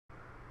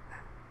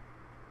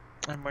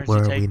And where's he Where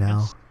are we taking now?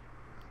 us?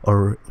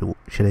 Or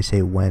should I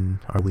say when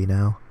are we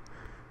now?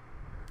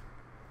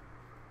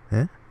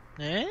 Eh?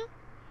 Eh?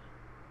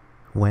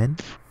 When?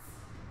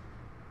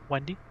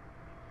 Wendy?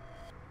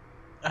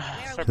 Where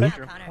It's are our we now,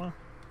 bedroom. Connor? Wow.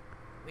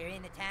 We're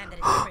in the time that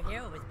a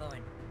superhero was born.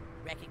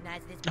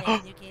 Recognize this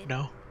place, new kid?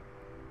 No.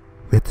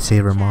 We have to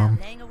save her Child mom.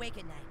 laying awake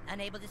at night,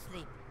 unable to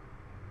sleep.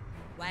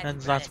 Why have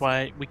And you brought that's us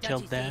why here? we Don't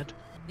killed you see? Dad.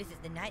 This is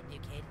the night, new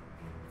kid.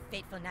 The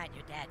fateful night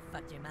your dad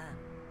fucked your mom.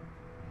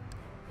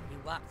 He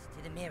walked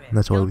to the mirror. And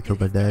that's why Don't we do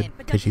killed our this to dad, him,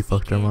 but because don't she you see,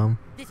 fucked her kid? mom.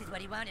 This is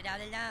what he wanted all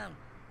along.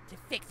 To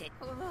fix it.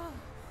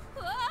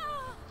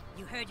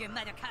 You heard your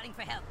mother calling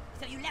for help,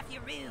 so you left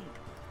your room.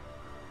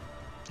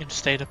 In a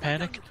state of Don't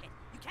go, panic. you kid.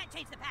 You can't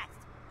change the past.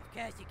 Of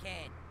course you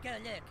can. Go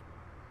look.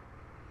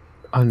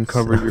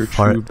 Uncover So your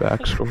far- true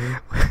backstory.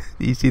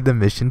 Do you see the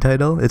mission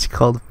title? It's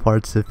called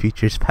Parts of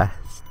Futures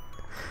Past.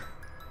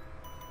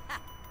 Ha!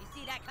 You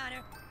see that,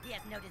 Connor? He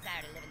has no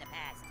desire to live in the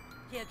past.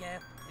 He'll go,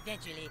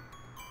 eventually.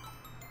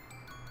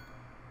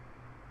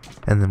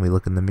 And then we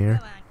look in the Go mirror.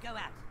 on, go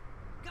out.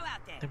 Go out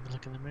there. Then we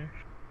look in the mirror.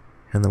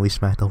 And then we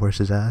smack the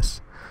horse's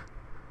ass.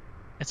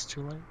 It's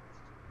too late.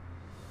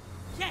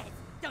 Yes!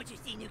 Don't you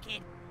see, new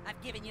kid? I've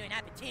given you an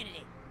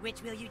opportunity.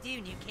 Which will you do,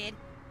 new kid?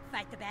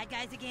 Fight the bad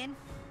guys again?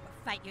 Or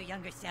fight your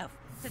younger self,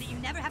 so that you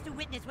never have to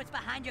witness what's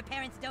behind your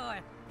parents' door?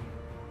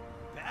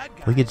 Bad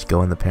guys. We could just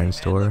go in the parents'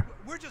 Hey, man, door.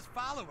 look, we're just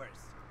followers.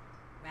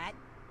 Right?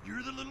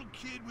 You're the little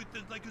kid with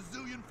the, like a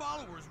zillion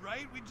followers,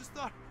 right? We just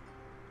thought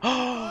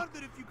Oh,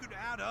 that if you could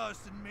add us,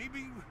 and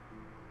maybe,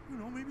 you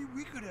know, maybe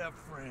we could have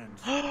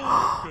friends.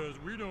 Because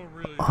we don't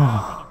really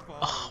have any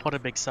followers. what a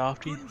big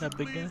softie, Couldn't that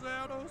you big guy. please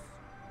add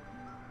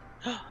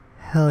us?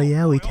 Hell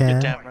yeah, we Good Good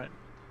can. damn right.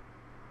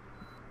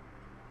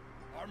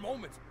 Our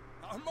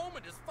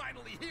moment is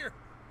finally here.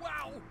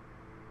 Wow,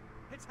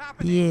 it's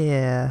happening.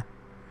 Yeah.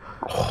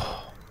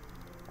 Oh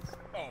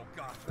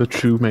God. The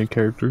true main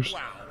characters.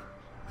 Wow.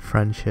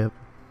 Friendship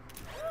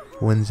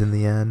wins in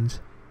the end.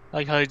 I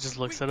like how he just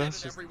looks We at did us.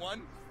 it, Just,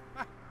 everyone.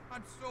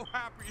 I'm so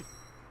happy.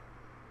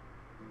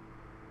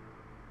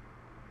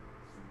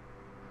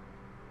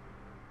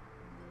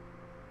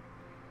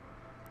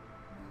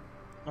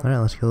 Alright,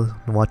 let's go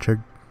and watch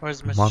her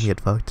where's Mr. mom get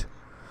fucked.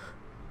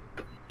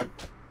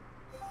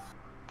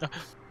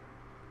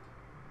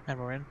 And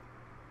we're in.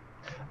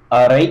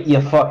 Alright, you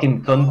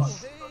fucking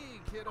cunts.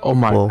 Oh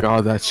my Whoa.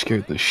 god, that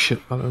scared the shit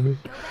out of me.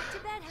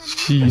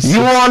 Jesus.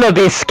 You wanna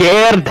be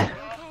scared? Okay?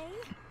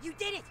 You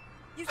did it!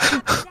 You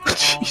stopped the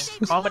dad.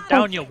 Oh, calm it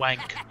down, you wank.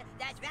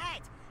 That's right.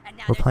 And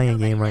now We're there's playing a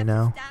nobody game right left to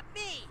now. stop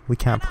me. We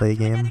can't I'm play a off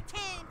to another game.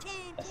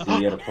 10, So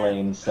you're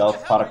playing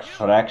South Park I'm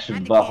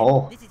Fraction the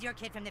Butthole. kid. This is your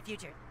kid from the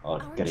future. Oh,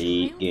 Aren't great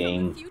you from the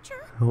game.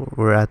 future?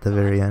 We're at the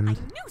very I end. knew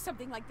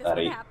something like this would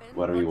Alright, happen.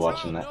 what are we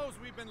watching Child that? knows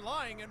we've been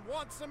lying and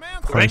wants some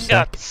answers. For a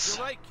sec. Gringotts.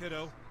 You're right,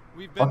 kiddo.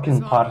 We've been Fucking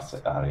dishonest,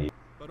 parts. Alright,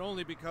 but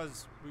only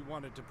because we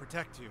wanted to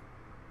protect you.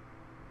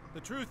 The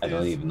truth I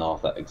don't is, even know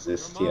if that your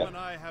exists mom yet. and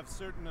I have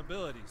certain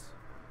abilities,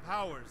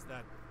 powers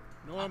that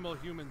normal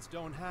humans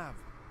don't have.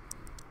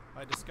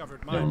 I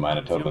discovered mine. Never mind,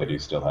 I when was totally younger. do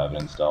still have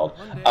it installed.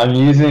 One day, I'm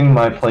using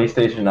my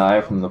PlayStation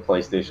Eye from the in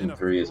PlayStation a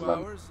 3 as few my...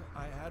 hours,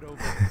 I had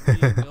over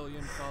 3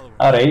 million followers.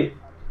 Alright,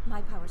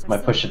 My powers are my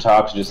so push to good.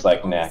 talk's just like,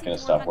 I've nah, always gonna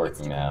seen stop 400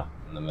 working now.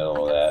 In the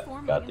middle of I got that.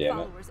 4 God million damn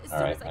it. followers as soon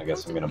Alright, as I I guess I'm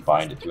posted gonna my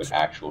bind it first to an picture.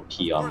 actual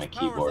key Of on course, my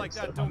powers keyboard like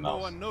instead that of my don't go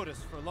mouse.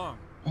 unnoticed for long.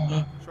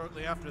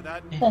 Shortly after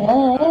that,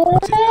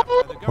 What's,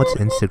 what's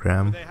Where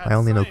Instagram? they had I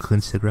only know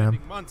scientists Coonstagram.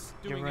 spending months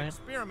You're doing right.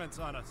 experiments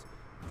on us,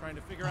 trying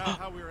to figure out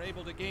how we were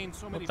able to gain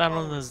so many Put that on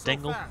followers his so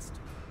dingle. fast.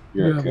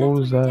 You're a Yeah, coon. what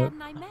was That's where your that?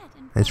 dad and I met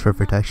and It's fell for in love.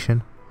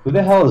 protection. Who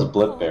the hell is Cold,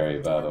 Blipberry,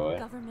 by the dark way?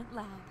 Government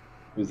lab.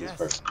 Who's this Yes.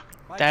 person?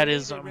 By That day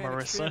is, they ran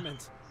Marissa.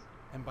 experiments,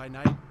 and by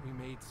night we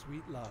made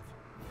sweet love.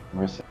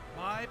 Marissa.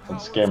 My Don't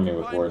powers scare me with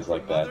combined words your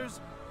like that. mother's,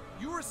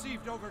 you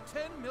received over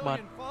 10 million But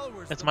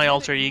followers. that's the my minute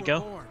alter you were ego.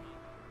 born.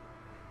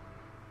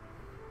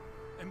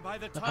 And by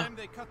the time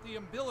they cut the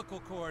umbilical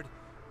cord,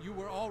 you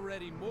were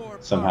already more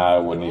Somehow I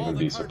powerful wouldn't than all even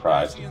the be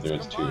surprised if Kardashians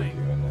there's two of you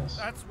combined. in this.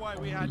 That's why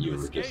we had You to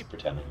were escape. just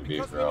pretending to be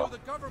a Because we knew girl. the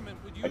government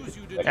would I use could,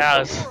 you I to could do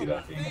Yes. totally see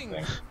that horrible being a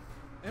thing. things.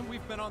 And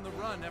we've been on the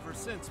run ever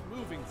since,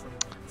 moving from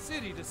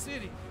city to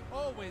city,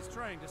 always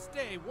trying to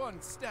stay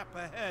one step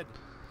ahead.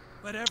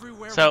 But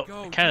everywhere So, we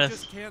go, Kenneth, we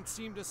just can't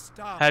seem to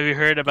stop. Have you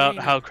heard about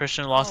gaining how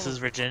Christian lost his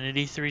followers.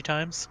 virginity 3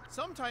 times?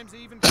 Sometimes they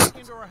even break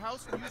into our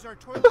house and use our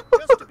toilet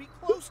just to be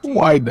close to you.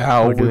 Why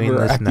now? We're doing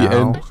this at now. the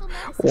end. Special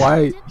medicine Why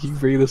attendant? you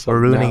bring this up We're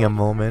ruining now? a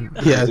moment.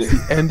 Yeah,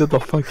 it's the end of the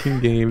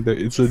fucking game.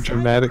 It's a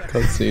dramatic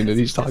cutscene, and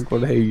he's talking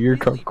about, hey, your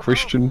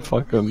Christian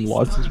fucking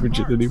lost his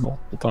virginity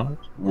multiple times.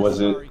 Was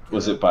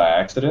it by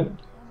accident?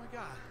 Oh my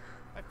God.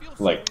 I feel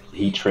so Like, he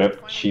relieved tripped,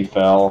 finally she broke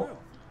fell,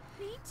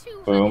 Me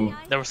too, Boom.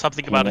 honey. There was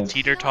something about a Penis.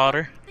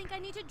 teeter-totter. I don't think I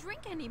need to drink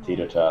anymore.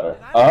 teeter-totter.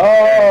 Oh,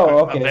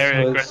 A okay,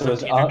 very so aggressive his,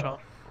 teeter-totter.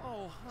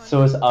 Oh, so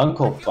honey, his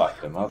uncle I feel like fucked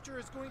our him up. future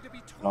is going to be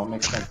It all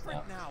makes totally sense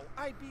different now. now.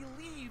 I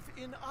believe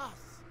in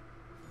us.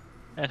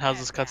 And how's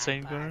this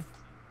cutscene going?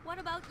 What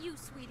about you,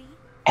 sweetie?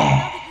 Now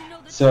that you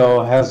know the So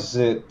truth, has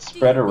it do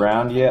spread you think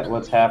around you yet? can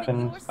What's believe in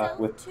happened yourself,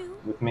 with too?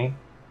 me?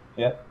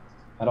 Yet?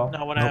 at all?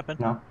 No, what Nope. happened?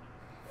 No.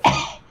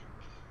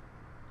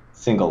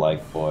 Single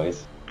life,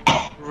 boys.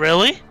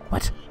 Really?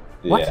 What?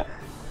 What? Yeah.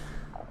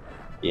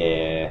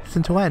 Yeah.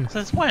 Since when?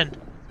 Since when?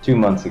 2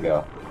 months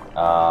ago.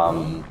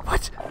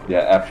 What? Yeah,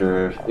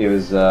 after it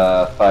was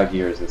 5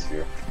 years this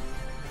year.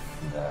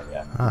 And,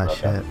 yeah. Ah, broke up.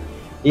 shit.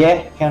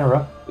 Yeah, kind of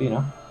rough, you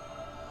know.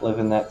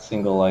 Living that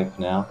single life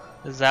now.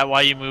 Is that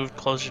why you moved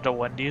closer to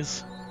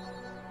Wendy's?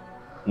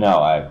 No,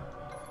 I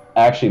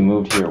actually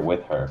moved here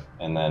with her,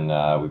 and then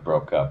we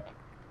broke up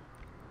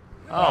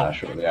Oh,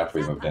 shortly after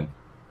we moved in.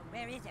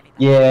 Where is everybody?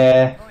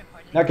 Yeah, More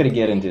importantly, not gonna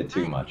get into it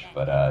too I'm much, dead.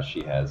 but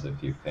she has a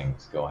few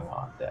things going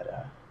on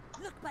that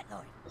Look,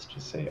 Buttlord. let's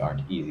just say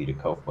aren't easy to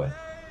cope with.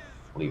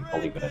 I'll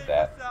leave it at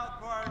that.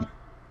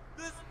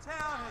 This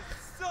town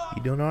has sucked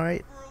You doing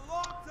alright? for a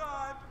long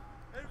time,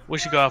 and we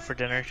should go out for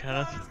dinner,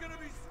 Kenneth. Connor's gonna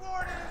be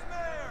sworn in as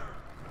mayor.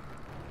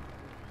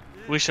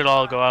 We should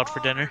all go out for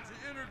dinner.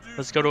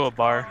 Let's go to a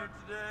bar.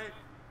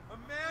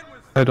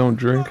 I don't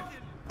drink.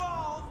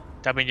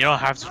 I mean, you don't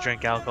have to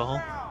drink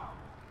alcohol.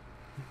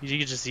 You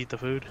can just eat the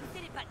food.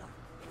 Sit it, Buttlord.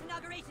 It's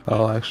inauguration day.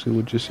 I'll actually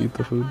would just eat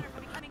the food. Connor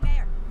for becoming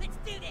mayor. Let's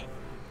do this.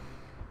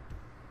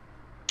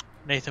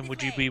 Nathan,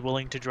 would you be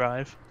willing to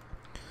drive?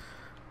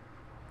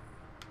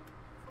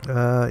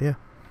 Yeah.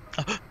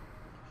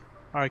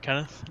 Alright,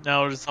 Kenneth.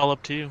 Now it's all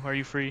up to you. Are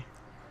you free?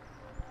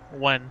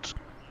 When?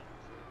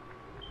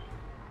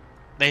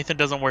 Nathan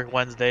doesn't work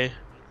Wednesday.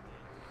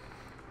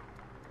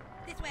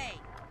 This way.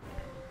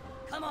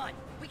 Come on.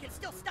 We can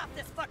still stop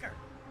this fucker.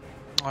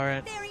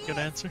 Alright, There he good is.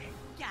 answer.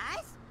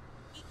 Guys?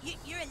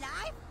 You're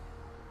alive?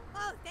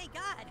 Oh, thank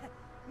God.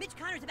 Mitch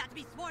Connor's about to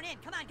be sworn in.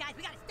 Come on, guys.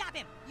 We gotta stop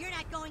him. You're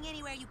not going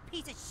anywhere, you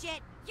piece of shit.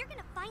 You're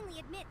gonna finally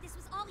admit this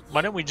was all you.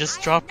 Why don't we just I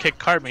am drop not kick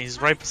Cartman? Mitch He's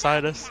Connor. right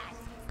beside us.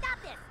 Stop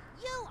this!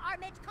 You are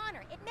Mitch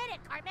Connor. Admit it,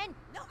 Cartman.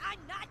 No, I'm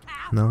not,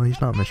 Cal. No, he's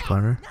not Admit Mitch it.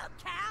 Connor. No,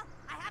 Cal.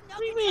 I have no What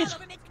do you control mean?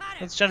 over Mitch Connor.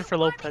 That's Jennifer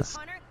You are Mitch Lopez.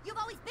 Connor. You've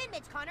always been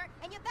Mitch Connor,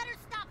 and you better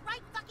stop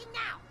right fucking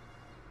now.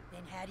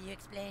 Then how do you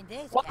explain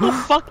this, What Cal? the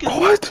fuck is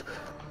What?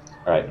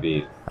 Alright,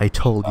 B. I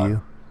told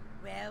you.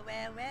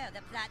 Well,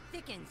 the plot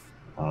thickens.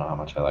 I don't know how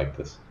much I like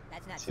this.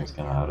 That's not Seems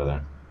funny, kind of out of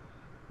there.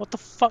 What the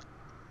fuck?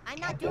 I'm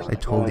not doing I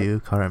it. told you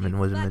Cartman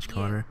wasn't Fuck Mitch you.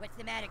 Connor. What's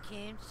the matter,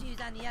 Coon? Shoes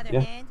on the other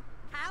Yeah. hand?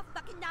 Kyle,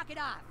 fucking knock it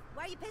off.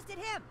 Why are you pissed at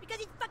him? Because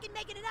he's fucking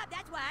making it up,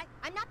 that's why.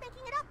 I'm not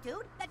making it up,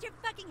 dude. That's your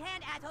fucking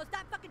hand, asshole.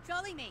 Stop fucking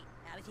trolling me.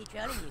 How is he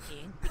trolling you,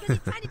 Coon? Because he's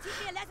trying to teach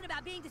me a lesson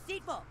about being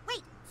deceitful.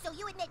 Wait, so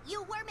you admit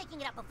you were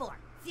making it up before?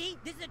 See?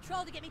 This is a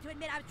troll to get me to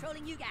admit I was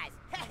trolling you guys.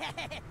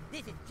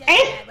 This is just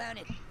what I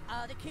wanted.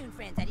 All the Coon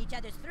friends at each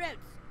other's throats.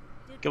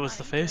 Dude, Give come us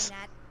on, the are you doing face.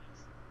 that?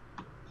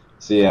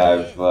 So yeah,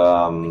 Which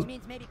I've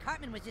means maybe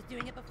Cartman was just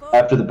doing it before.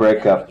 after the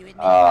breakup, You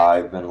admit it.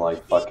 I've been like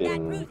You see, that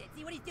fucking proves it.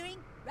 See what he's doing?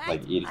 Right?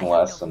 like I eating have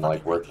less no and like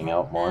fucking working idea.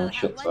 out more and How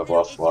shit, so one I've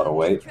lost a lot of little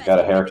weight. issue Got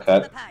a is trusting makes them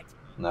haircut. apart.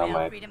 Now Well,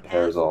 my Freedom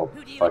hair's Pal, all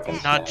who do you fucking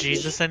attack? Not snazzy.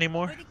 Jesus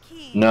anymore? Or the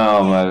king?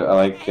 No,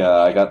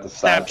 I got the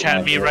sides of my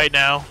Snapchat me hair. right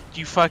now.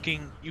 You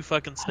fucking I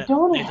snap.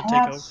 don't Nathan, take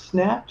have over.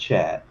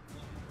 Snapchat.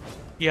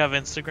 You have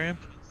Instagram?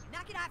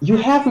 Knock it off, You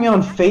guys. have me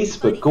on Buddy.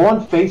 Facebook. Go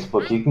on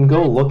Facebook. You can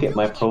go look at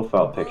my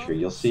profile picture.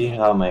 You'll see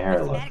how my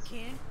hair What's the matter, looks. Coon?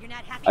 You're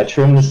not happy I with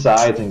trimmed the me?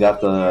 sides and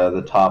got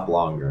the top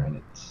longer,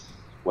 and it's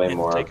way Nathan,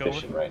 more take over.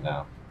 efficient right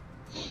now.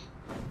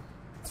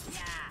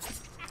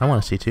 I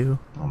want to see too.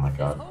 Oh my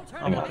god.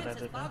 I'm Hang on. looking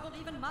at it now.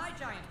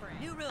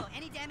 New rule,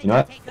 any damage You know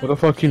what? take What a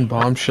fucking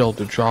bombshell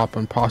to drop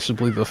on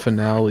possibly the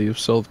finale of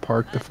South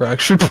Park: The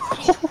Fractured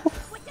Butthole.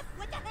 What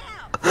the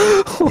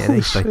hell? Yeah, they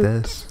expect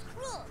this.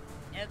 Cruel.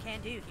 No can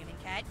do, human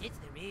cat. It's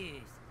the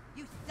ruse.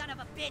 You son of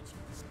a bitch.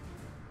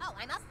 Oh,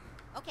 I'm up?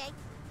 Okay.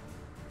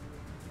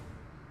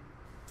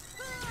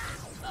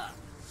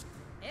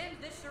 End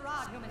this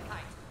charade,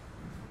 humankind.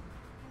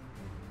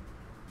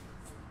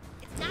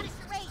 It's not a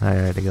charade. I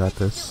already got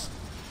this.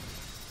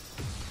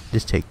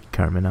 Just take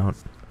Cartman out.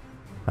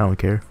 I don't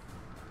care.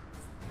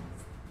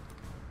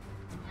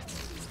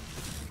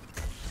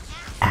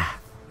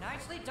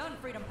 Nicely done,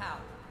 Freedom Pal.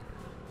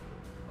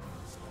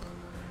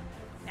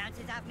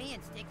 Bounces off me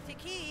and sticks to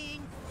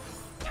King.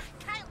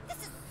 Kyle, this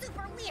is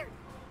super weird.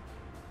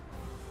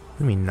 What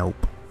do you mean,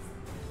 nope?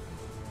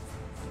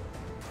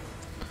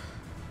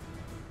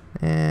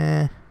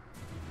 Eh.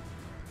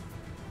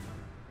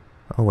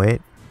 Oh,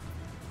 wait.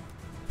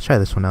 Let's try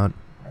this one out.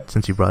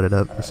 Since you brought it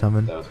up, the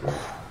summon. That was weird.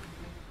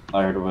 All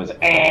I heard was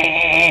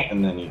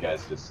and then you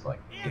guys just like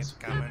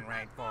disappeared.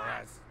 right for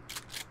us.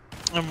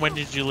 And when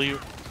did you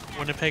leave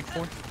Winnipeg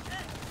for?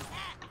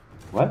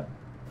 What?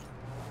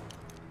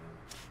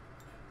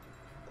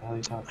 The hell are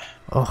you talking?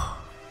 Oh,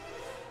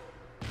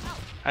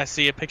 I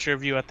see a picture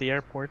of you at the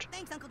airport.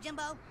 Thanks, Uncle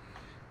Jimbo.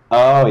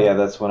 Oh yeah,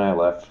 that's when I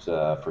left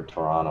for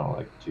Toronto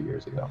like 2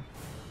 years ago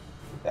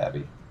with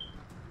Abby.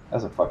 That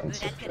was a fucking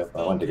sick trip.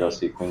 I went to go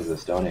see Queens of the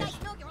Stone You Age.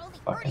 guys know you're only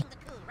Fucking. hurting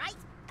the coon, right?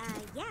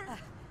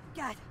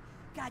 Yeah.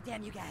 God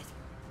damn you guys.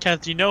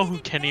 Kenneth, do you know who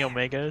Kenny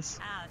Omega is?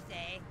 I'll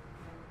say.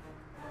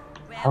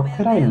 How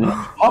could I not?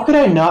 How could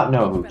I not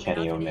know who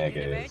Kenny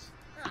Omega is?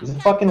 He's a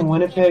fucking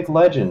Winnipeg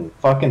legend.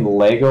 Fucking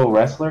Lego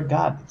wrestler.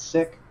 God, that's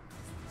sick.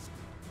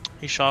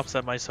 He shops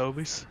at my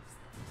Sobeys.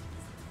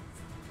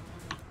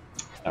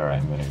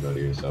 Alright, I'm gonna go to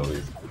your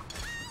Soviet.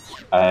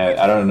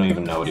 I don't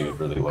even know what he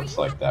really looks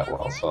like that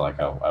well, so like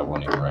I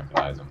won't even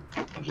recognize him.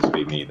 It'll just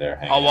be me there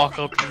hanging I'll out. walk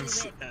up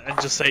and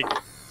just say,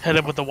 hit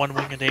him with the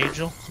one-winged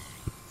angel.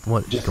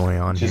 What's going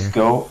on here? Just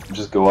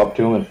go up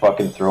to him and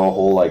fucking throw a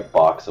whole like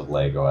box of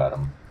Lego at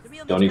him.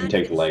 Don't even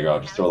take the Lego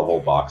out, just throw the whole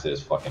box at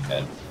his fucking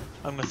head.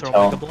 I'm gonna throw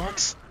Tell Mega him.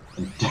 Blocks.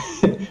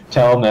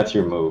 Tell him that's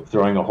your move,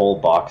 throwing a whole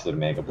box of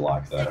Mega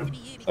Blocks at him.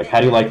 Like, how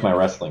do you like my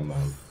wrestling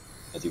move?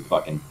 As you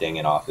fucking ding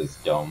it off his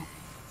dome.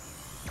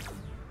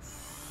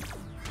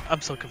 I'm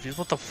so confused.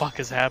 What the fuck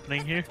is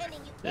happening here?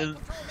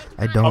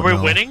 I don't Are we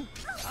know. winning?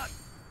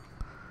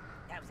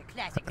 That was a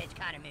classic Mitch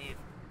Connor move.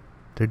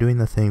 They're doing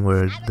the thing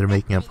where they're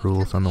making up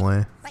rules on the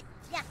way. But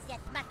justice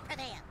must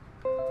prevail.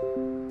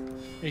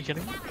 Are you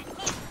kidding me?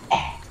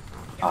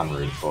 En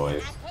route,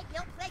 boys. I take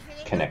no pleasure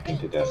in Connecting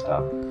to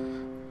desktop.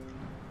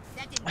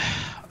 That didn't work.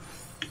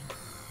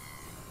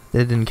 It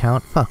didn't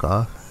count? Fuck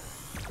off.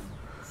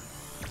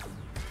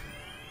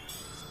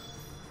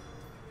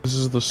 This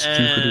is the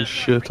stupidest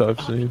shit I've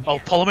seen. Oh,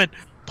 pull him in!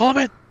 Pull him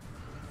in!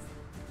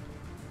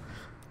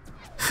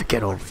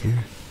 Get over here.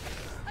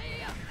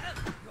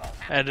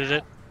 Edit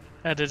it.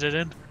 Edit it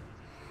in.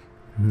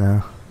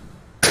 No.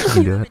 You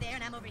can do Over it. there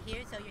and I'm over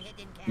here, so your hit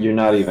didn't count.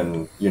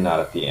 You're not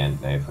at the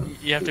end, Nathan.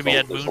 You have to be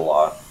Ed There's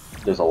Boon.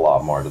 there's a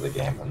lot more to the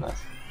game than this.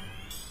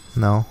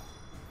 No.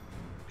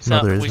 So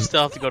No, there we isn't.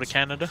 still have to go to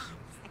Canada.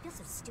 I feel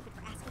so stupid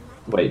for asking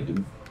that. Wait,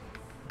 dude.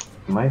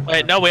 Am I...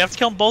 Wait, no, we have to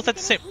kill them both at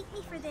the same. Hate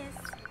me for this.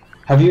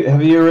 Have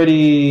you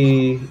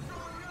already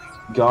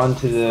gone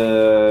to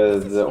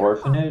the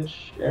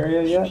orphanage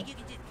area You yet? think you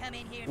can just come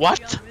in here and What?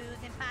 do your own rules,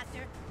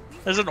 imposter?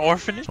 There's an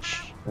orphanage?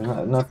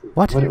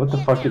 What? What the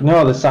fuck?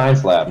 No, the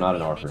science lab, not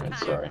an orphanage.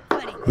 Sorry.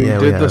 Funny. We Yeah,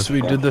 did we this. have.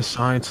 We did the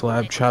science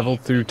lab,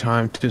 traveled through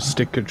time to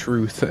stick to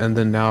truth, and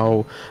then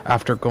now,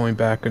 after going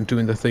back and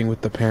doing the thing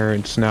with the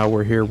parents, now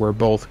we're here where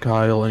both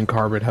Kyle and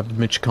Carbon have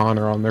Mitch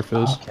Connor on their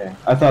fizz. Okay.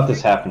 I thought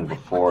this happened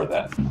before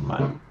that. Never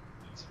mind.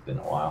 It's been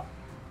a while.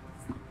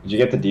 Did you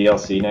get the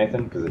DLC,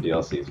 Nathan? Because the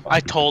DLC is fun. I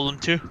told him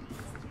to.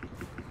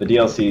 The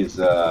DLC's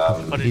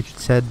What You did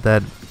said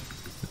that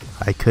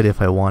I could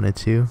if I wanted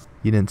to.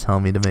 You didn't tell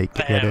me to get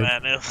Man, it.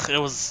 man, it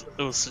was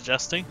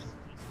suggesting.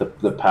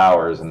 the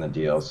powers in the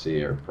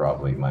DLC are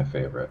probably my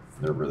favorite.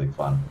 They're really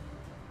fun.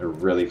 They're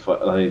really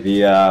fun. Like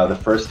the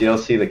first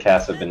DLC, the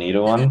Casa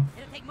Bonita one. It'll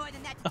take more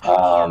than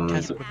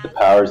that to The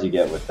powers you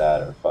get with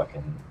that are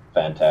fucking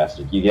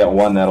fantastic. You get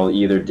one that'll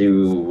either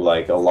do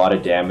like a lot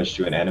of damage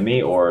to an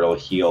enemy, or it'll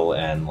heal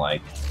and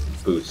like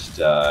boost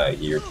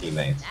your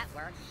teammates. That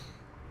works.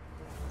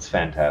 It's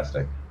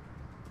fantastic.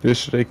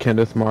 Yesterday,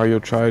 Kenneth Mario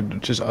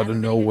tried just out of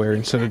nowhere,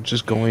 instead of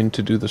just going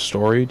to do the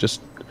story,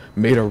 just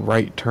made a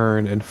right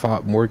turn and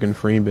fought Morgan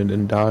Freeman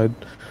and died.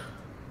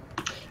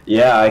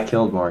 Yeah, I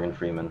killed Morgan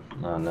Freeman.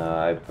 On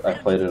I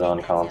played it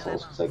on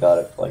consoles because I got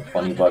it for like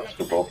 $20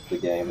 for both the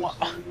games,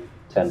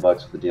 and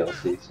 $10 for the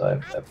DLC.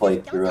 So I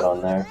played through it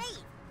on there.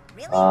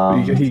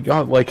 He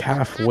got like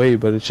halfway,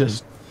 but it's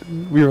just,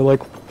 we were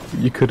like,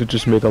 you could have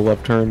just made a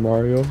left turn,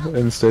 Mario.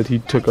 Instead, he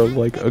took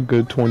a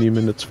good 20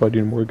 minutes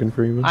fighting Morgan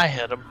Freeman. I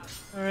hit him.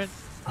 Alright.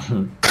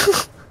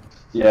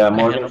 Yeah,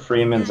 Morgan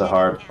Freeman's a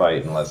hard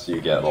fight unless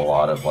you get a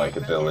lot of like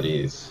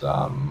abilities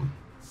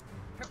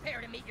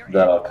prepare to meet your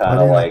that'll Why kind of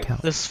didn't like that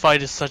count? This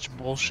fight is such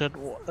bullshit.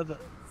 what?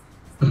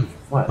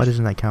 Why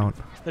doesn't that count?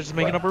 They're just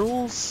making up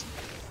rules.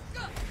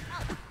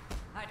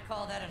 I'd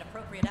call that an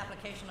appropriate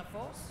application of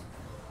force.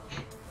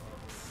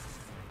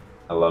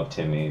 I love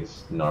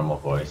Timmy's normal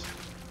voice.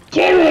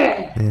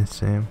 Yeah,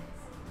 same.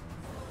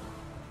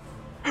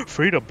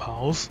 Freedom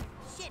pals.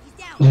 Shit,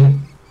 he's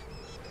down.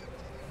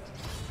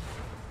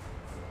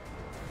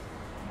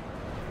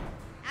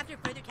 After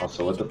further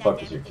Also, what the calculation, fuck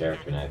that is your damage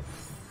character name?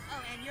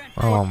 Oh, and you're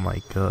Oh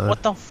my god.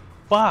 What the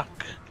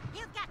fuck?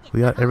 You got this. We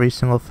got every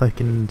single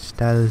fucking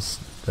status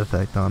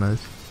effect on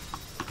us.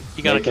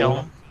 You gotta Nathan, kill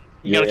him.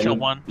 You gotta kill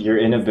one. Your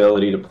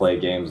inability to play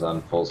games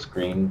on full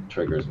screen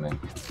triggers me.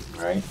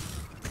 Alright?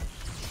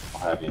 I'll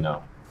have you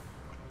know.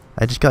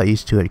 I just got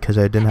used to it because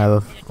I didn't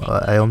have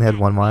I only had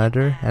one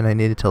monitor and I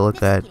needed to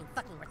look at This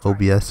fucking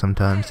retarded. OBS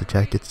sometimes to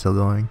check it's still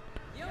going.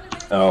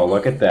 Oh,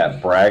 look at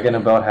that. Bragging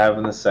about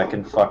having the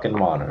second fucking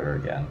monitor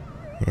again.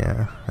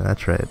 Yeah,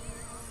 that's right.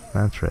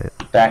 That's right.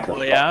 Back the Oh,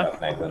 fuck yeah? up,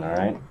 Nathan,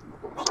 alright?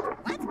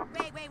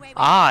 Wait.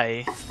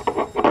 I.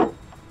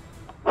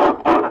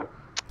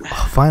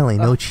 Oh, finally,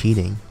 no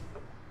cheating.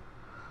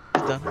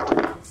 Done.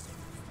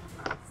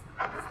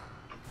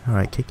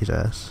 Alright, kick his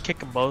ass. Kick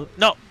them both.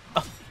 No!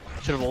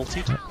 Should have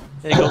ulted.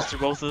 It goes through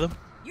both of them.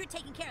 You're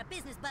taking care of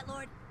business,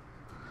 Buttlord.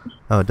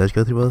 Oh, it does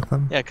go through both of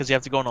them? Yeah, because you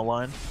have to go in a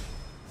line.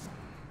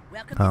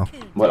 Welcome Oh. to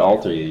Coon. What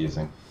alt are you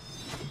using?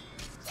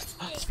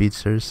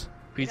 Speedsters. You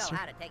know Beats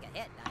how to take a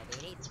hit,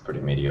 diabetes. It's pretty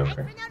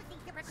mediocre. Thanks for noticing,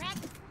 Super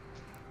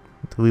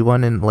Crack. We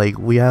won in, like,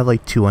 we have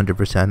like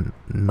 200%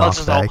 Oh,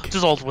 knockback.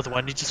 just ult with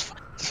Wendy. Just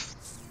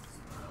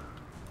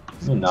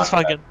Not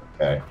fucking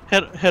okay.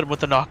 hit him with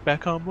the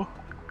knockback combo.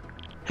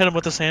 Hit him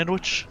with the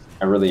sandwich.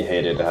 I really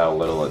hated how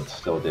little it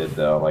still did,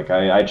 though. Like,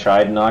 I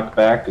tried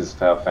knockback because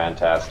how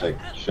fantastic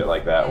shit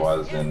like that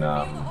was in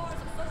the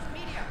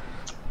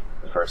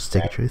first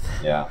Stick game. of Truth.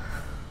 Yeah.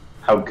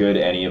 How good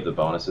any of the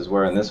bonuses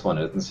were. In this one,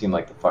 it doesn't seem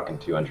like the fucking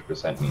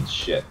 200% means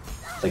shit.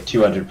 It's like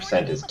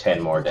 200% is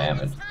 10 more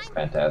damage.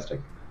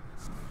 Fantastic.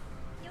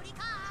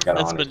 Gotta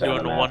That's been understand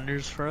doing that.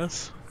 wonders for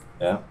us.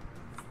 Yeah?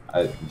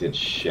 It did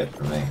shit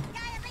for me.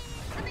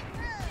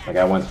 Like,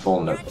 I went full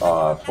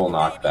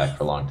knockback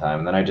for a long time,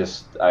 and then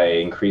I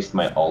increased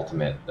my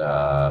ultimate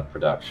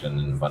production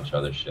and a bunch of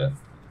other shit.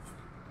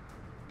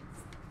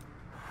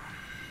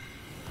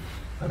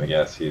 Let me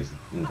guess, he's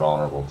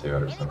invulnerable to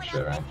it or some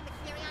shit, right?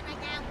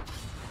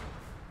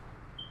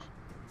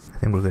 I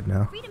think we're good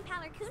now. Freedom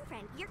Pal or Coon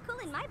Friend, you're cool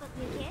in my book,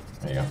 new kid.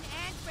 There you go.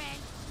 And friend.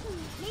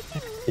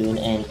 Coon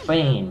and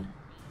friend.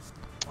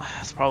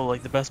 That's probably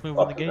like the best move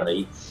in the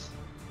game.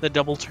 The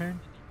double turn.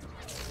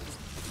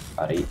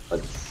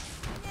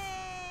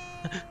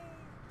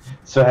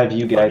 So have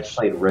you guys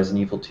played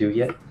Resident Evil 2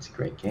 yet? It's a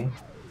great game.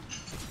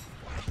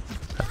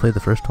 I played the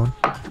first one.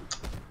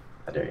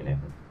 How dare you,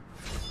 Nathan?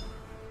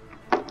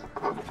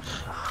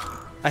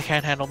 I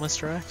can't handle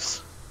Mr.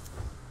 X.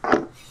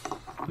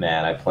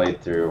 Man, I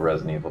played through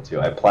Resident Evil 2.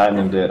 I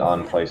platinumed it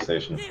on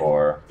PlayStation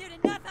 4.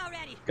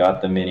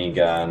 Got the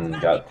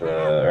minigun,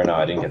 or no,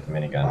 I didn't get the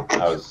minigun.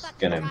 I was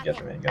gonna get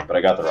the minigun, but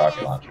I got the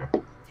rocket launcher.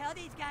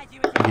 You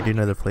could do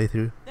another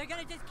playthrough.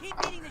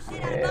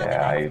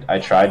 Yeah, I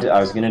tried to, I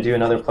was gonna do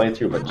another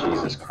playthrough, but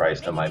Jesus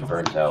Christ, am I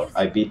burnt out.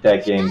 I beat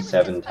that game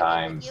 7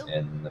 times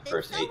in the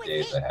first 8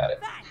 days I had it.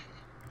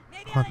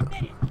 What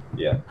the?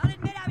 Yeah.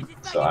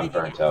 So I'm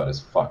burnt out as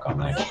fuck on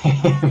that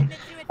game.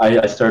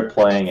 I started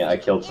playing it, I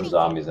killed some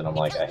zombies, and I'm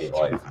like, I hate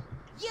life.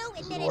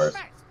 This is the worst.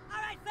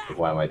 Like,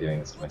 why am I doing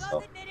this to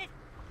myself?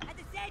 At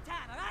the same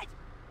time, alright?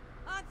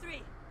 On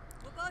 3.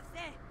 We'll both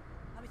say,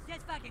 I was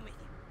just fucking with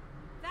you.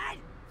 Fine?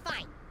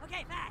 Fine.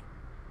 Okay, fine.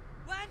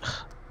 1,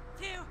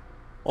 2,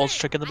 Oldest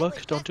trick in the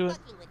book, don't do it.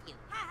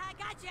 haha,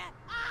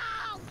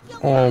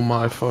 gotcha. Oh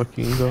my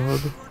fucking god.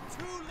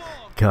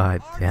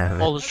 God damn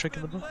it. Oldest trick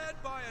in the book.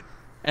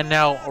 And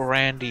now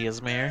Randy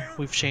is mayor.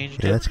 We've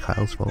changed Yeah, it. that's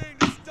Kyle's fault.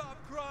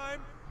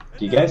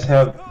 Do you guys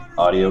have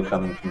audio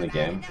coming from the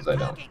game? Because I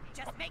don't.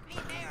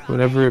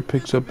 Whenever it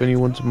picks up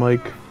anyone's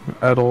mic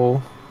at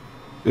all,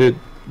 it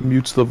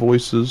mutes the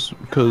voices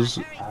because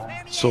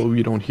so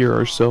you don't hear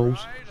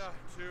ourselves.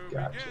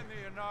 Gotcha.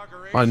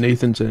 On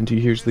Nathan's end, he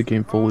hears the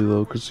game fully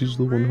though because he's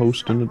the one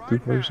hosting it through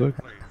Parsec.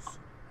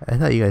 I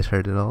thought you guys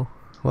heard it all.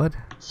 What?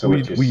 So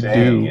what you're We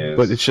saying do, is...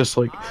 but it's just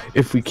like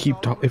if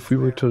we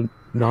were to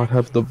not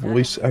have the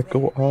voice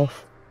echo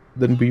off,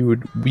 then we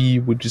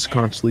would just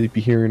constantly be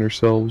hearing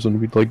ourselves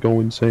and we'd like go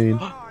insane.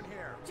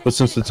 But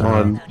since it's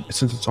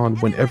on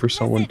whenever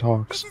someone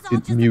talks,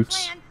 it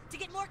mutes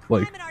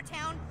like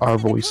our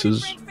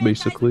voices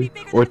basically,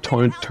 or it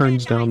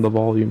turns down the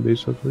volume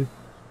basically.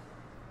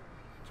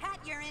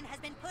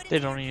 They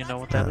don't even know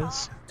what that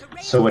is.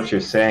 So what you're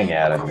saying,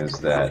 Adam, is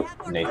that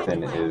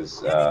Nathan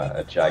is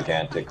a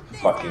gigantic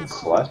fucking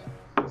slut?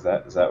 Is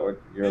that what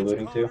you're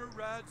alluding to?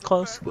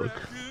 Close.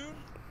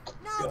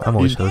 I'm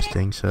always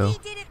hosting, so.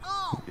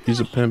 He's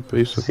a pimp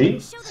basically.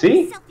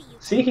 See?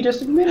 See, he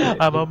just admitted it.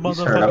 I'm a He's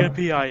heard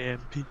motherfucking him.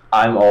 PIMP.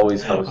 I'm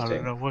always I don't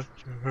hosting. know what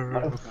you're...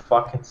 What a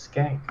fucking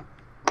skank.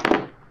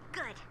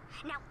 Good.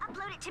 Now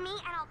upload it to me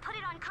and I'll put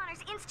it on Connor's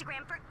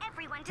Instagram for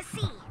everyone to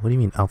see. What do you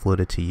mean upload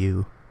it to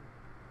you?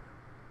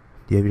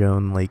 Do you have your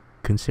own, like,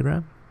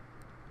 Instagram?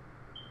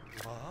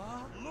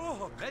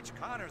 Look, Mitch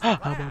Connor's I'm a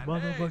bad.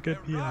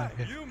 motherfucking Hey, right.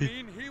 PI. You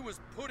mean he was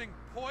putting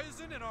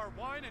poison in our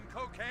wine and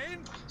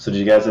cocaine? So did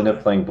you guys end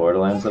up playing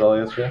Borderlands at all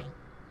yesterday?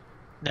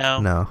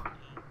 No. No.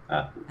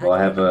 Well, I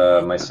have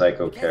my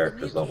Psycho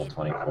character's level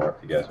 24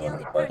 if you guys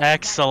want to play.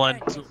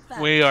 Excellent.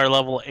 We are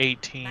level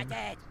 18.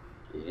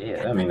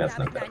 Yeah, I mean, that's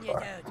not that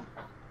far.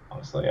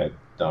 Honestly, I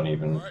don't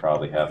even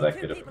probably have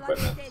that good of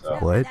equipment, so...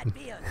 What?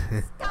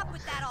 Stop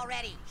with that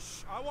already.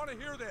 Shh, I want to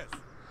hear this.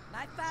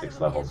 My father 6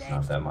 will levels, get not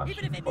this, that much even if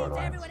in it means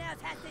Borderlands. everyone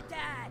else has to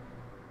die.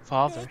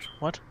 Father.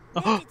 What?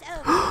 Yes, it's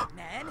over,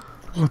 man.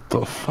 What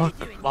the fuck?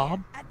 What are you doing Mom?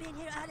 here? I've been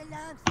here all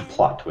along, son.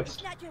 Plot twist.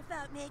 It's not your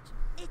fault, Mitch.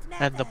 It's my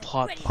And the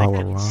fault. plot What do you All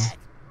think? along.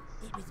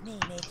 It was me,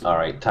 Mitch.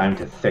 Alright, time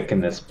to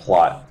thicken this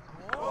plot.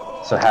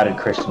 So how did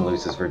Christian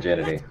lose his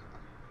virginity?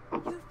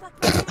 You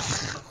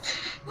fucking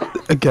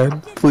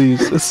Again, please.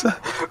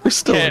 We're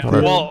still Okay,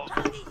 on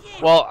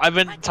well, I've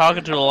been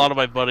talking to a lot of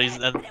my buddies,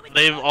 and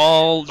they've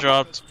all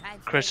dropped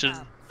Christian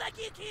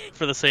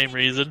for the same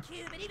reason.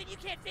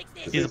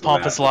 He's a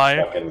pompous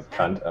liar. Fucking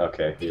cunt.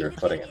 Okay, you're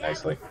putting it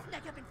nicely.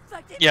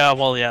 Yeah,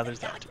 well, yeah, there's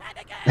that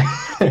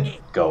too.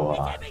 Go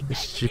on.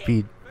 This should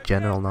be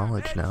general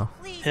knowledge now.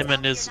 Him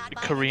and his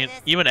Korean...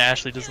 Even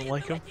Ashley doesn't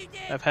like him.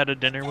 I've had a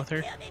dinner with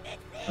her.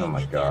 Oh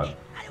my god.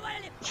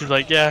 She's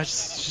like, yeah,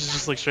 she's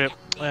just like straight up,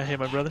 hey,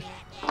 my brother,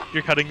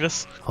 you're cutting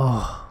this?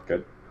 Oh.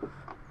 Good.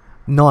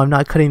 No, I'm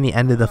not cutting the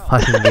end of the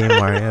fucking game,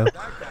 Mario. That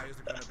guy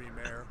isn't gonna be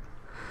mayor.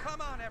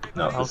 Come on, everybody.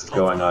 No, this is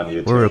going on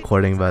YouTube. We're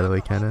recording, by the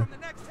way, Kenna.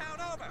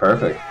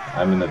 Perfect.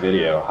 I'm in the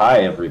video.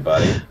 Hi,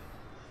 everybody.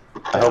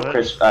 I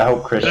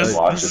hope Christian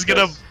watches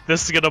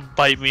this is gonna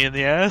bite me in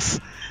the ass.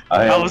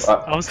 I was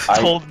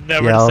told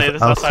never Yeah, to say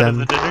this I'll outside of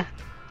the send- dinner.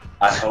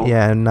 I hope.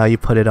 Yeah, and now you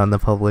put it on the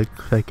public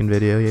fucking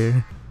video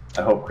here.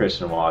 I hope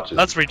Christian watches.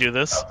 Let's redo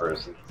this. that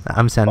person.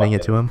 I'm sending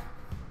it to him.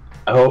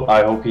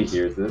 I hope he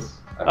hears this.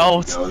 I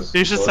Oh, hope he goes,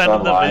 you should goes send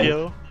him the online,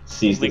 video.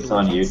 Sees this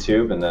on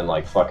YouTube and then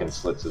like fucking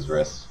slits his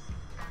wrists.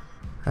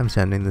 I'm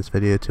sending this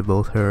video to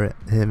both him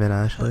and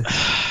Ashley.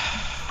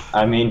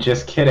 I mean,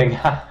 just kidding.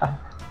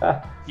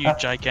 You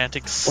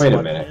gigantic slut. Wait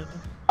a minute.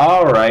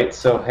 All right,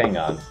 so hang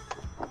on.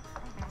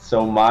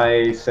 So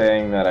my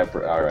saying that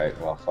all right,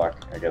 well, fuck.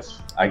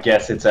 I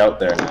guess it's out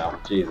there now.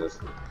 Jesus.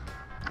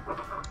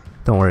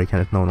 Don't worry,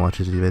 Kenneth. No one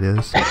watches these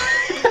videos.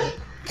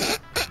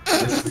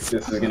 This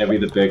is gonna be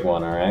the big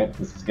one, all right?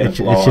 This is gonna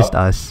blow It's just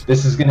up. us.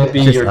 This is gonna be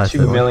It's just your us 2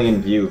 that watch.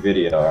 million view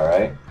video, all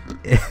right?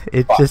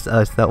 It's just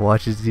us that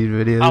watches these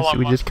videos.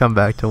 We just come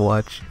back to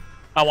watch.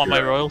 I want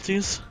my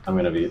royalties. I'm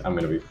gonna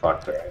be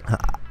fucked, all right?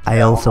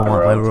 I also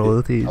want my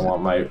royalties.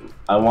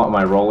 I want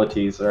my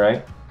royalties, all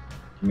right?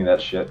 Give me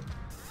that shit.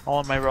 I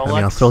want my I Rolex.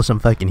 mean, I'll throw some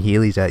fucking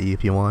Heelys at you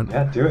if you want.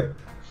 Yeah, do it.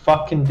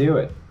 Fucking do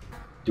it.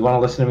 Do you want to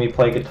listen to me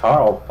play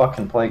guitar? I'll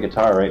fucking play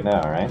guitar right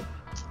now, all right?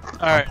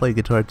 Alright. Play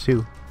guitar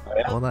too. Oh,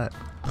 yeah? All that.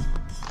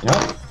 You know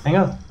what? Hang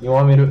on. You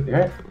want me to?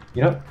 Here.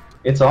 You know,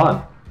 it's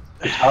on.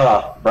 Guitar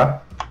off, bruh.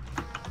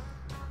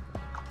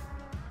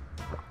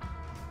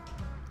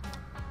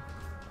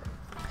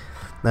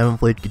 I haven't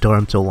played guitar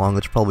in so long.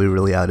 It's probably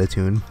really out of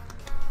tune.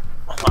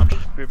 Hold on.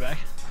 Be back.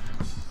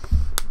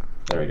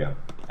 There we go.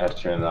 I have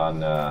to turn it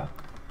on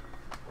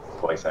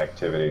voice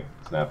activity.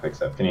 So now it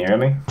picks up. Can you hear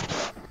me?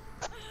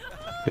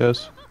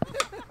 Yes.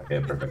 Okay,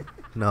 perfect.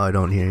 No, I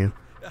don't hear you.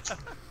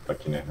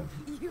 Fuck you, Nathan.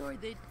 You're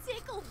the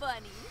tickle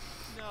bunny.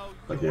 No,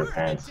 Look at your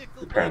parents.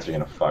 Your parents are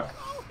gonna fuck.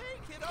 Oh,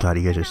 hey, kiddo. God,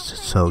 you guys are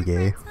so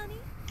gay.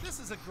 This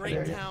is a There great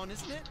you go. town,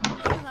 isn't it?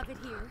 I love it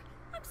here.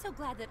 I'm so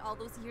glad that all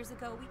those years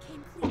ago we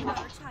came clean about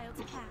our child's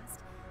past.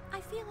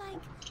 I feel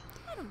like,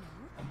 I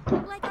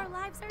don't know, like our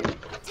lives are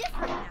different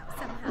now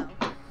somehow.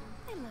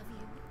 I love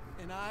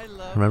you. And I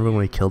love Remember when you.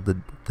 we killed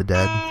the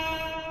dead?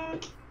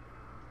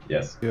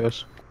 Yes.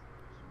 Yes.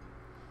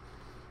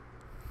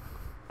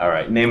 All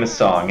right. Name a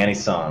song. Any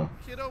song.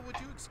 Kiddo, would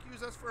you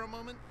excuse us for a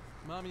moment?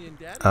 Mommy and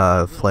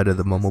Daddy. Flight of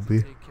the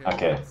Bumblebee. Take care of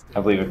Okay. us.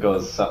 I believe it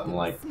goes something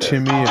like this.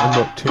 Timmy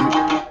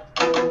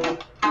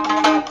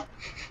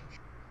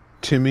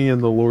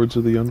and the Lords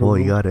of the Underworld.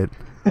 Oh, you got it.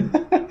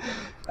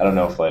 I don't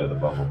know Flight of the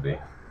Bumblebee.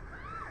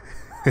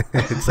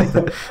 It's like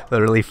the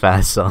really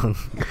fast song.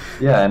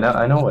 Yeah,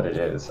 I know what it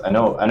is. I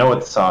know what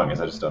the song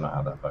is. I just don't know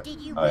how that fucking.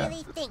 Did you Oh yeah.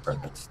 really think you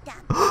Perfect. could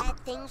stop bad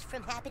things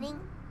from happening?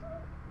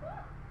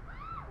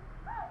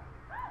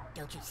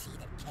 Don't you see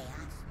that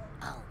chaos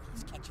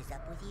always catches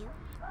up with you?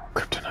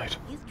 Kryptonite.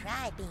 You've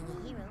tried being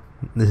a hero.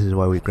 This is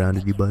why we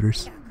grounded you,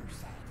 Butters.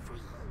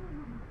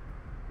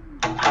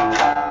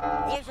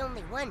 There's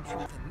only one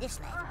truth in this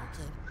life,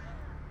 new kid.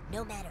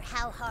 No matter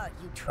how hard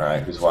you try. All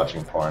right, who's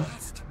watching porn?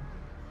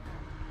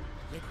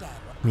 Your dad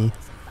will Me.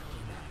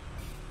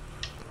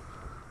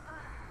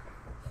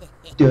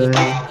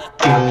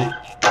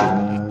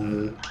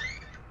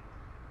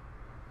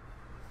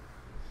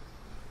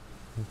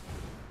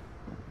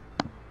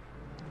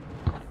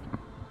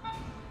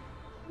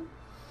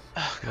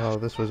 Oh,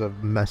 this was a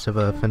mess of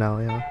a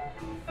finale. Huh?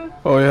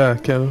 Oh yeah,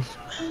 Kenneth.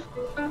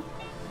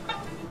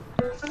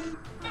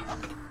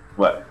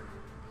 What?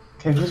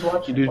 Okay, who's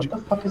watching? Did What you- the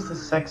fuck is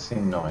this sex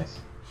scene noise?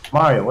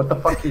 Mario, what the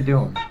fuck are you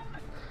doing?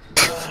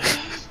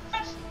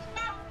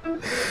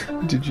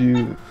 Did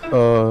you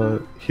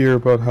hear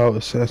about how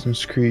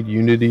Assassin's Creed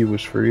Unity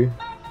was free?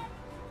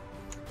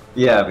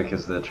 Yeah,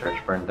 because the church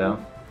burned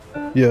down.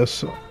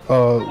 Yes.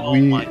 Oh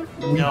we my-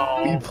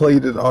 no. we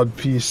played it on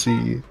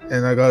PC,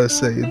 and I gotta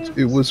say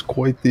it was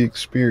quite the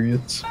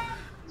experience.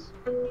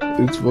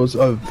 It was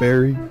a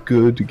very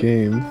good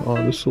game,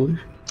 honestly.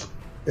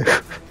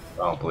 I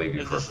don't believe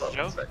you Is for a this a fucking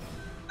joke? second.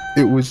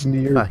 It was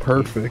near Fuck you.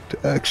 perfect,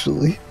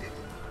 actually.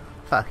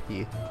 Fuck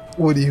you.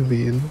 What do you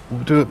mean?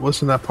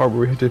 Wasn't that part where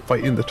we had to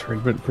fight in the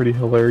tournament pretty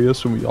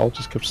hilarious and we all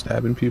just kept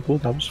stabbing people?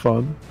 That was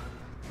fun.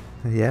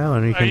 Yeah,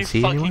 when we Are you couldn't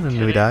see fucking anyone and we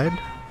kidding? died.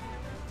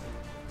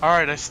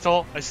 Alright, I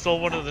stole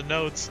one of the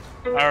notes.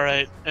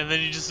 Alright, and then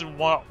you just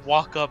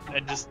walk up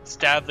and just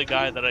stab the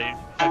guy that I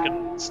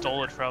fucking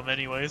stole it from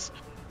anyways.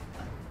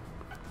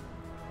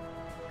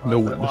 No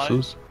Why?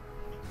 witnesses.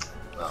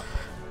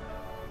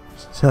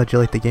 So how'd you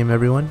like the game,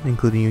 everyone,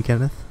 including you,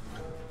 Kenneth?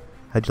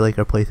 How'd you like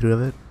our playthrough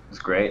of it? It's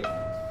great.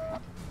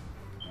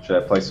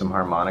 Should I play some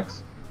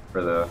harmonics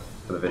for the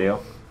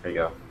video? Here you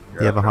go.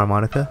 You have a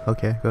harmonica?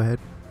 Okay, go ahead.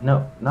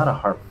 No, not a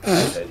harp.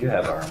 I do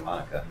have a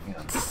harmonica. You know.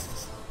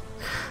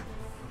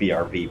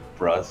 BRB,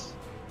 brus.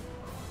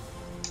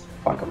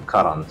 Fuck, I'm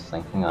caught on this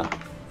thing. Hang on.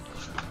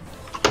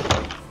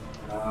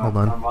 Hold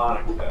on.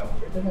 Harmonica.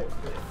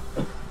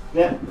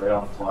 Yeah, right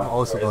on the floor. I'm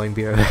also going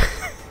beer. There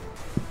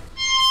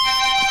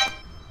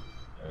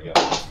we go.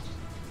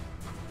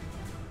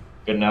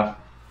 Good enough.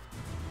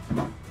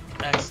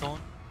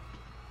 Excellent.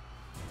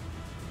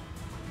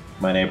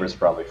 My neighbors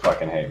probably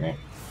fucking hate me.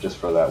 just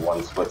for that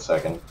one split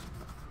second.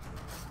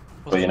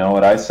 But you know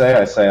what I say?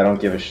 I say I don't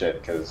give a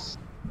shit, because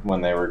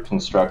when they were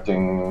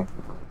constructing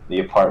the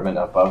apartment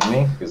above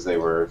me, because they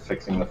were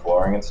fixing the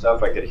flooring and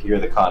stuff, I could hear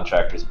the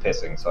contractors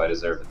pissing, so I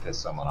deserve to piss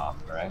someone off,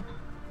 alright?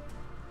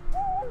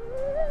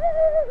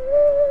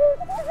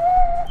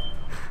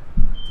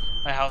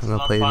 My house is I'm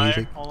gonna on play fire.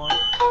 music. Hold on.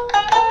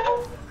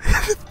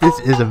 This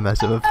is a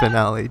mess of a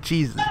finale.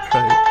 Jesus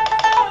Christ.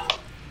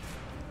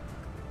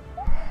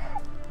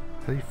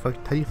 How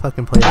do you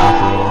fucking play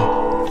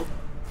opera?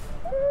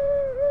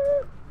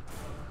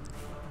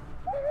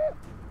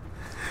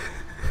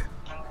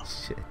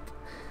 Shit.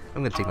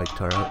 I'm gonna take my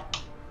guitar out.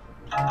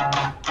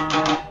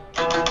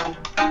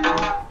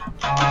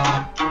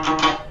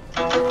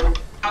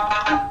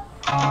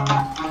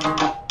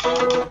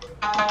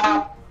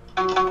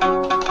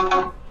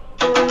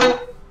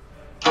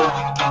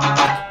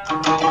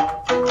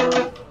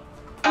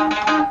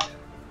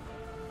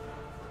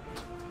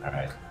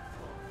 Alright.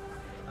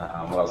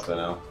 What else do I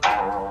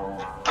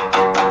know?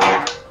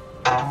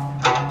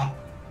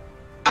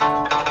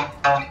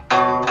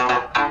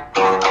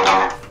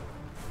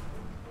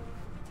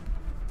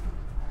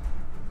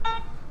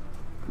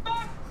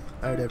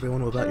 Alright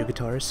everyone, what about your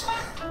guitars?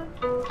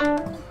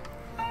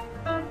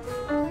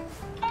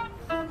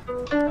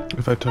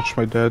 If I touched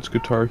my dad's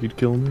guitar, he'd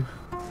kill me.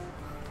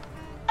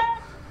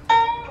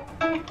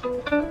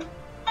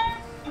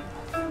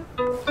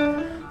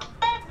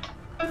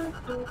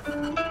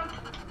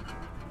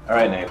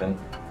 Alright, Nathan.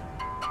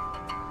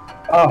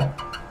 Oh!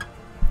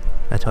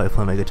 That's how I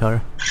play my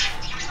guitar.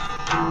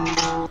 Hang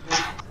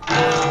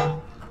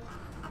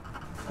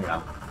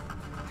on.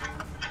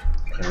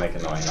 I can make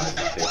annoying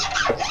noises too.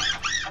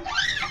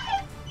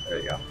 There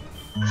you go.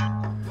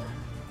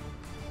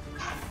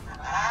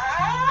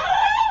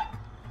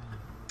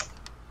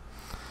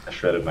 I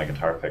shredded my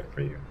guitar pick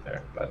for you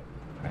there, but...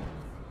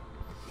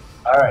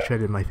 I Alright.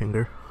 shredded my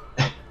finger.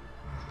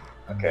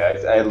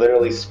 Okay, I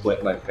literally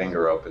split my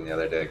finger open the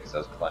other day because I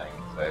was playing,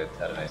 so I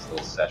had a nice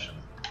little session.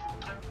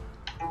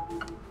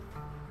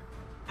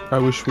 I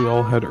wish we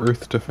all had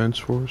Earth Defense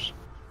Force.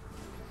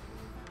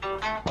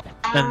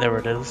 And there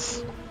it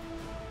is.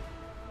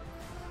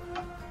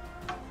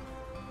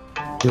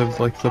 You have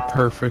like the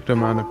perfect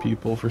amount of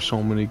people for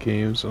so many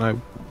games, and I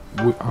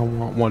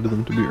want one of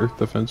them to be Earth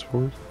Defense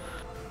Force.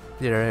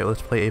 Yeah, alright,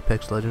 let's play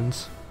Apex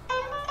Legends.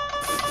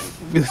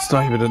 It's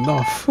not even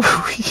enough.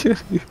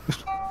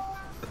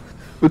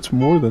 It's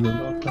more than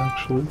enough,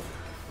 actually.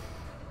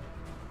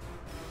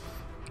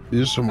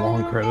 These are some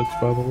long credits,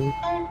 by the way.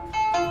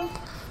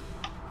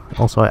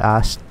 Also, I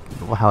asked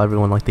how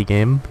everyone liked the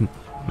game.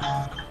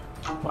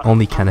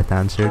 Only Kenneth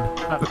answered.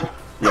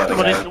 Yeah, the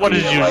guy What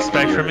did tweeted you like a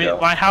expect year from me? ago.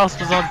 My house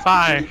was on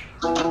fire.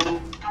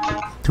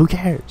 Who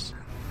cares?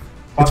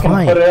 It's Fucking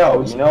fine. put it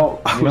out. You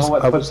know I what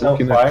was puts out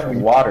looking at fire?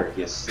 tweets. Water,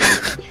 you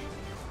silly.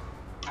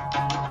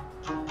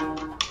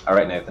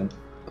 Alright, Nathan.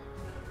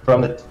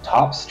 From the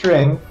top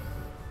string,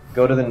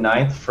 go to the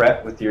 9th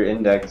fret with your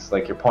index,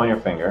 like your pointer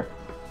finger.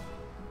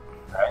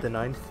 The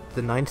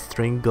ninth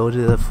string, go to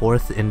the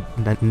 4th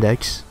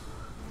index.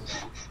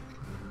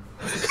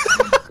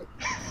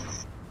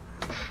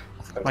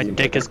 My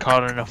dick is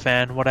caught in a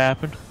fan. What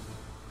happened?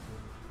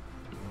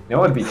 You know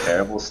what would be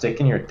terrible?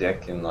 Sticking your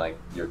dick in like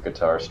your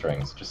guitar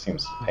strings. It just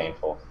seems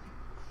painful.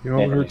 You know,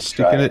 Nathan, we're you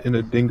sticking try it in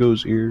a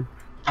dingo's ear.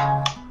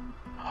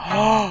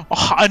 Oh,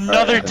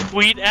 another Alright,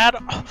 tweet ad.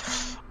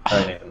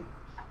 Alright, Nathan.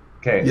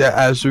 Okay. Yeah,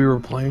 as we were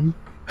playing.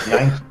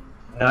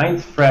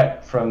 9th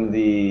fret from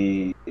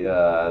the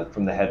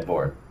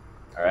headboard.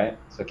 All right.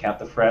 So count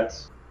the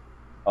frets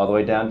all the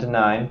way down to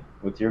 9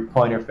 with your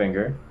pointer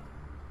finger.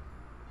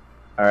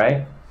 All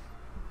right.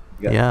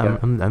 Yeah,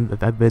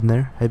 I've been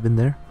there. I've been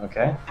there.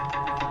 Okay.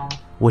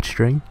 Which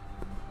string?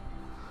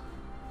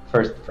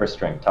 First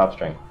string, top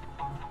string.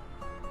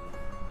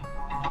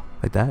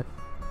 Like that?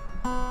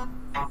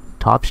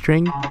 Top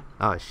string?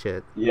 Oh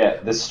shit. Yeah,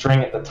 the string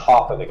at the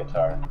top of the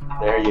guitar.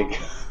 There you go.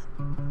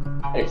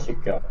 There you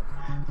go.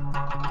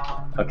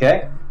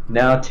 Okay.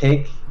 Now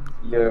take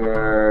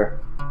your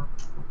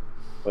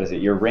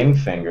your ring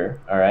finger.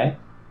 All right.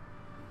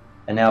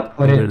 And now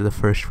put Go it. to the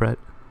 1st fret.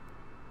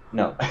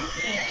 No.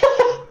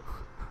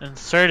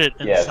 Insert it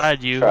Yes,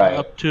 inside you try it.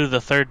 up to the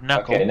 3rd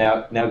knuckle. Okay,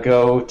 now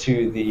go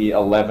to the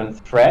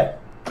 11th fret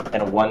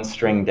and 1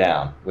 string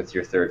down with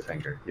your 3rd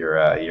finger,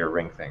 your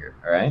ring finger.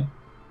 All right.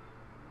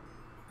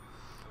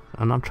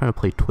 I'm not trying to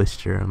play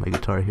Twister on my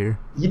guitar here.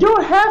 You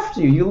don't have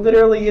to. You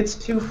literally, it's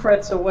 2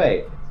 frets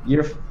away.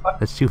 You're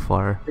That's too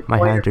far. Your My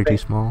pointer hands are too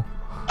finger. small.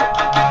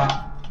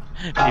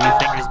 Baby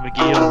fingers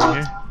McGee over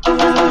here.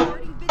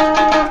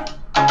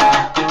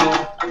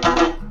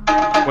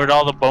 Where'd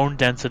all the bone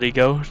density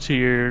go? To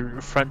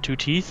your front 2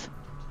 teeth?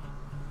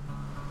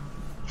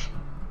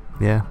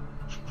 Yeah.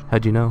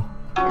 How'd you know?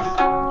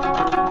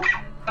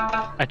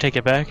 I take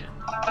it back.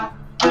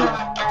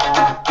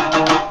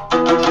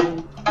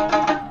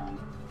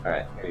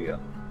 Alright, here you go.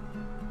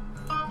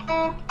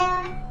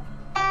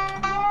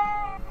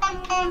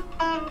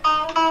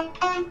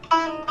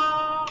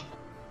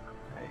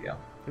 There you go.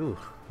 Ooh,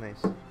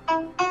 nice.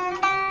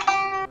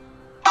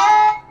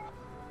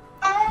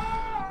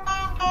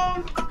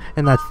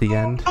 And that's the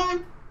end.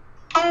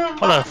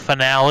 What a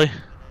finale.